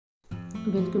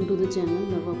Welcome to the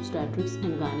channel of Obstetrics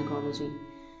and Gynecology.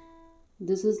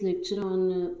 This is lecture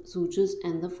on sutures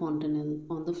and the fontanelle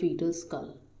on the fetal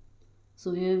skull.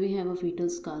 So here we have a fetal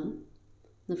skull.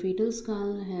 The fetal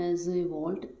skull has a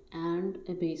vault and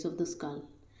a base of the skull.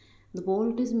 The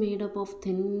vault is made up of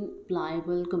thin,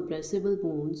 pliable, compressible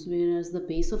bones, whereas the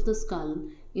base of the skull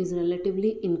is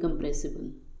relatively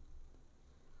incompressible.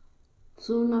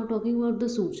 So now talking about the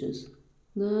sutures.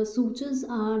 The sutures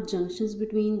are junctions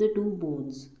between the two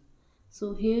bones.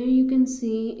 So here you can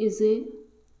see is a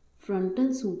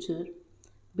frontal suture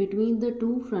between the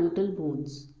two frontal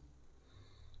bones.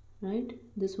 Right?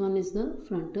 This one is the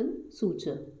frontal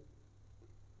suture.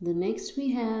 The next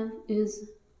we have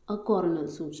is a coronal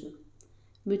suture,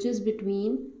 which is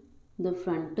between the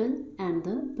frontal and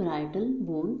the parietal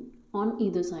bone on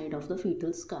either side of the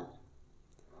fetal skull.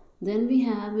 Then we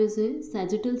have is a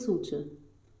sagittal suture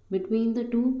between the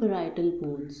two parietal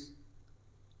bones.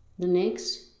 The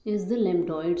next is the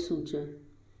Lambdoid Suture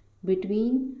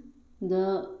between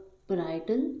the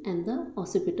parietal and the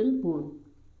occipital bone.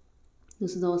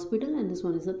 This is the occipital and this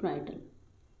one is the parietal.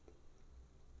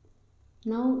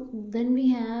 Now then we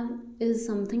have is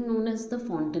something known as the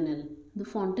fontanelle. The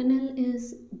fontanelle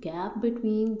is gap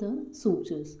between the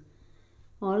sutures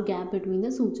or gap between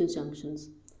the suture junctions.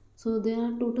 So there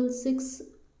are total 6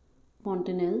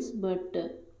 fontanelles, but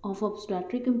of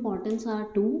obstetric importance are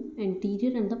 2,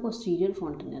 anterior and the posterior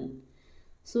fontanelle.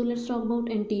 So let's talk about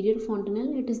anterior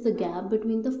fontanelle. It is the gap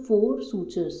between the 4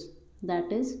 sutures,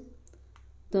 that is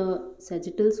the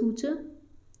sagittal suture,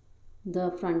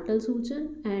 the frontal suture,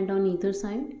 and on either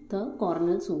side the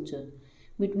coronal suture.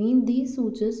 Between these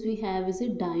sutures we have is a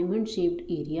diamond shaped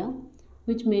area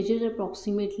which measures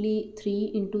approximately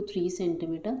 3 into 3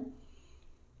 centimeter,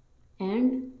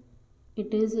 and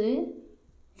it is a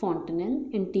fontanelle,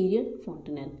 anterior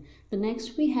fontanelle. The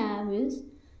next we have is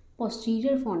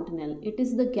posterior fontanelle. It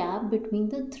is the gap between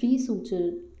the 3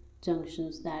 suture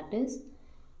junctions, that is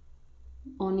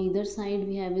on either side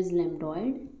we have is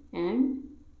lambdoid and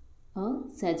a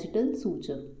sagittal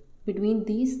suture. Between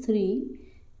these 3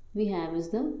 we have is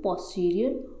the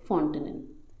posterior fontanelle.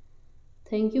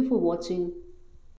 Thank you for watching.